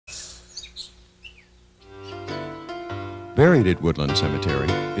Buried at Woodland Cemetery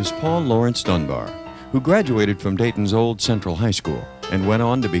is Paul Laurence Dunbar, who graduated from Dayton's Old Central High School and went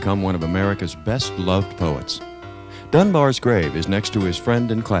on to become one of America's best-loved poets. Dunbar's grave is next to his friend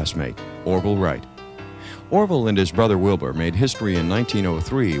and classmate, Orville Wright. Orville and his brother Wilbur made history in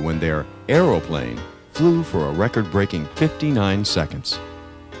 1903 when their aeroplane flew for a record-breaking 59 seconds.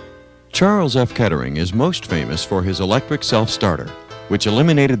 Charles F. Kettering is most famous for his electric self-starter, which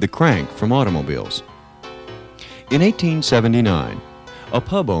eliminated the crank from automobiles. In 1879, a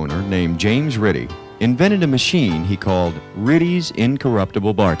pub owner named James Riddy invented a machine he called Riddy's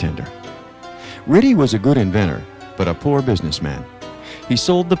Incorruptible Bartender. Riddy was a good inventor, but a poor businessman. He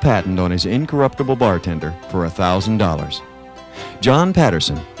sold the patent on his incorruptible bartender for $1,000. John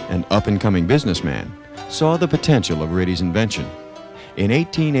Patterson, an up-and-coming businessman, saw the potential of Riddy's invention. In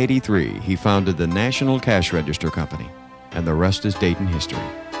 1883, he founded the National Cash Register Company, and the rest is Dayton history.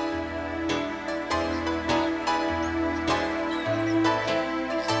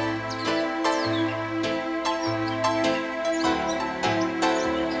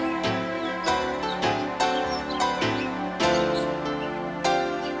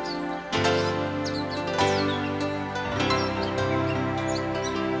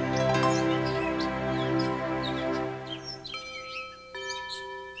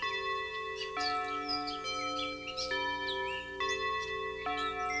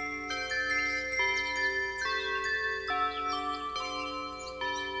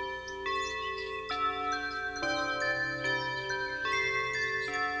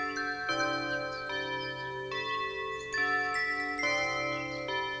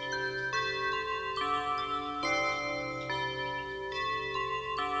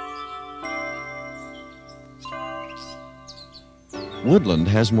 Woodland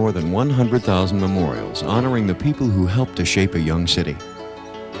has more than 100,000 memorials honoring the people who helped to shape a young city.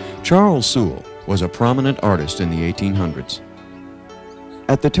 Charles Sewall was a prominent artist in the 1800s.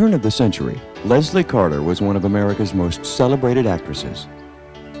 At the turn of the century, Leslie Carter was one of America's most celebrated actresses.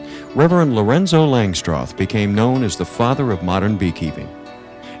 Reverend Lorenzo Langstroth became known as the father of modern beekeeping,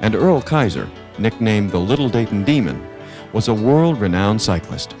 and Earl Kaiser, nicknamed the Little Dayton Demon, was a world-renowned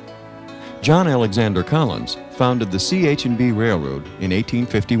cyclist. John Alexander Collins founded the C.H.&B Railroad in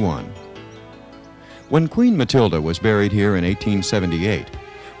 1851. When Queen Matilda was buried here in 1878,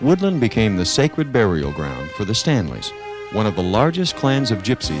 Woodland became the sacred burial ground for the Stanleys, one of the largest clans of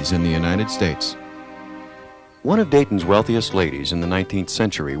gypsies in the United States. One of Dayton's wealthiest ladies in the 19th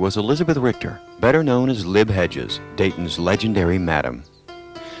century was Elizabeth Richter, better known as Lib Hedges, Dayton's legendary madam.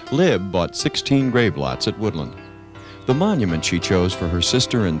 Lib bought 16 grave lots at Woodland. The monument she chose for her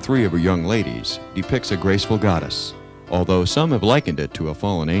sister and 3 of her young ladies depicts a graceful goddess, although some have likened it to a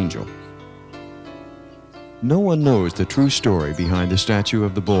fallen angel. No one knows the true story behind the statue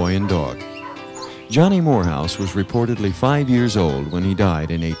of the boy and dog. Johnny Morehouse was reportedly 5 years old when he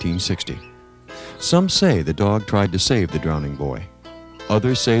died in 1860. Some say the dog tried to save the drowning boy.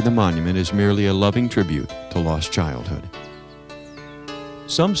 Others say the monument is merely a loving tribute to lost childhood.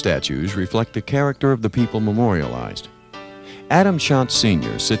 Some statues reflect the character of the people memorialized. Adam Schatz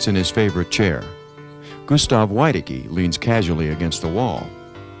Sr. sits in his favorite chair. Gustav Weidecke leans casually against the wall.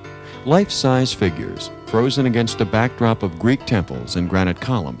 Life-size figures, frozen against a backdrop of Greek temples and granite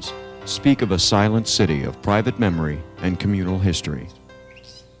columns, speak of a silent city of private memory and communal history.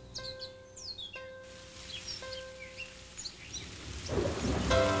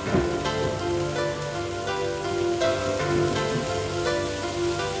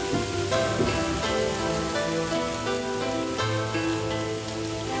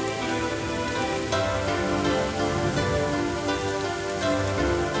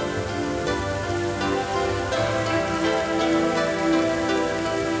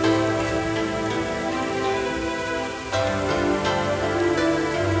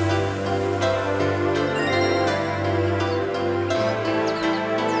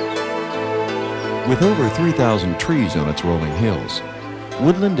 With over 3,000 trees on its rolling hills,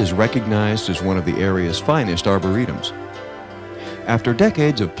 Woodland is recognized as one of the area's finest arboretums. After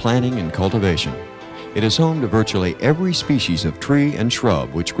decades of planting and cultivation, it is home to virtually every species of tree and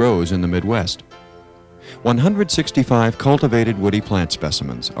shrub which grows in the Midwest. 165 cultivated woody plant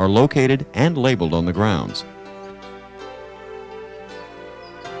specimens are located and labeled on the grounds.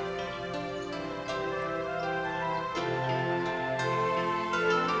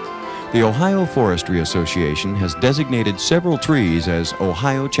 The Ohio Forestry Association has designated several trees as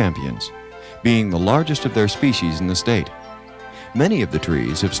Ohio Champions, being the largest of their species in the state. Many of the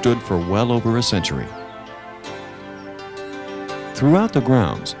trees have stood for well over a century. Throughout the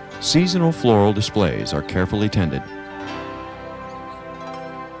grounds, seasonal floral displays are carefully tended.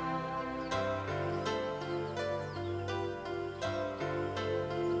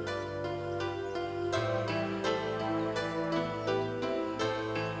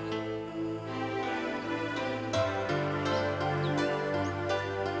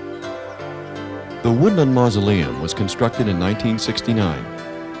 The Woodland Mausoleum was constructed in 1969.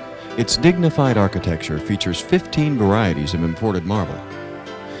 Its dignified architecture features 15 varieties of imported marble.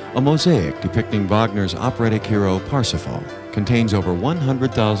 A mosaic depicting Wagner's operatic hero Parsifal contains over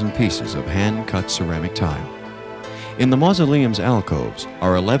 100,000 pieces of hand-cut ceramic tile. In the mausoleum's alcoves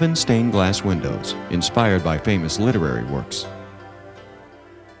are 11 stained glass windows inspired by famous literary works.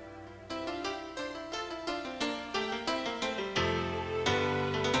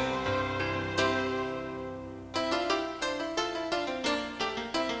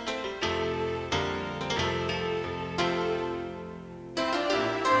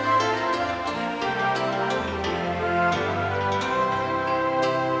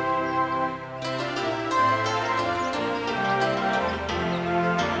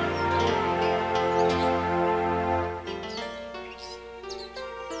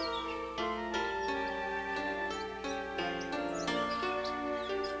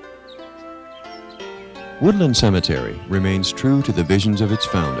 Woodland Cemetery remains true to the visions of its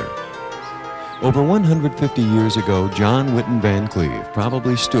founder. Over 150 years ago, John Whitten Van Cleve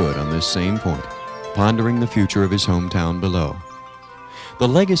probably stood on this same point, pondering the future of his hometown below. The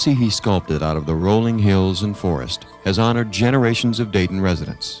legacy he sculpted out of the rolling hills and forest has honored generations of Dayton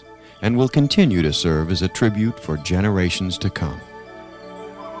residents and will continue to serve as a tribute for generations to come.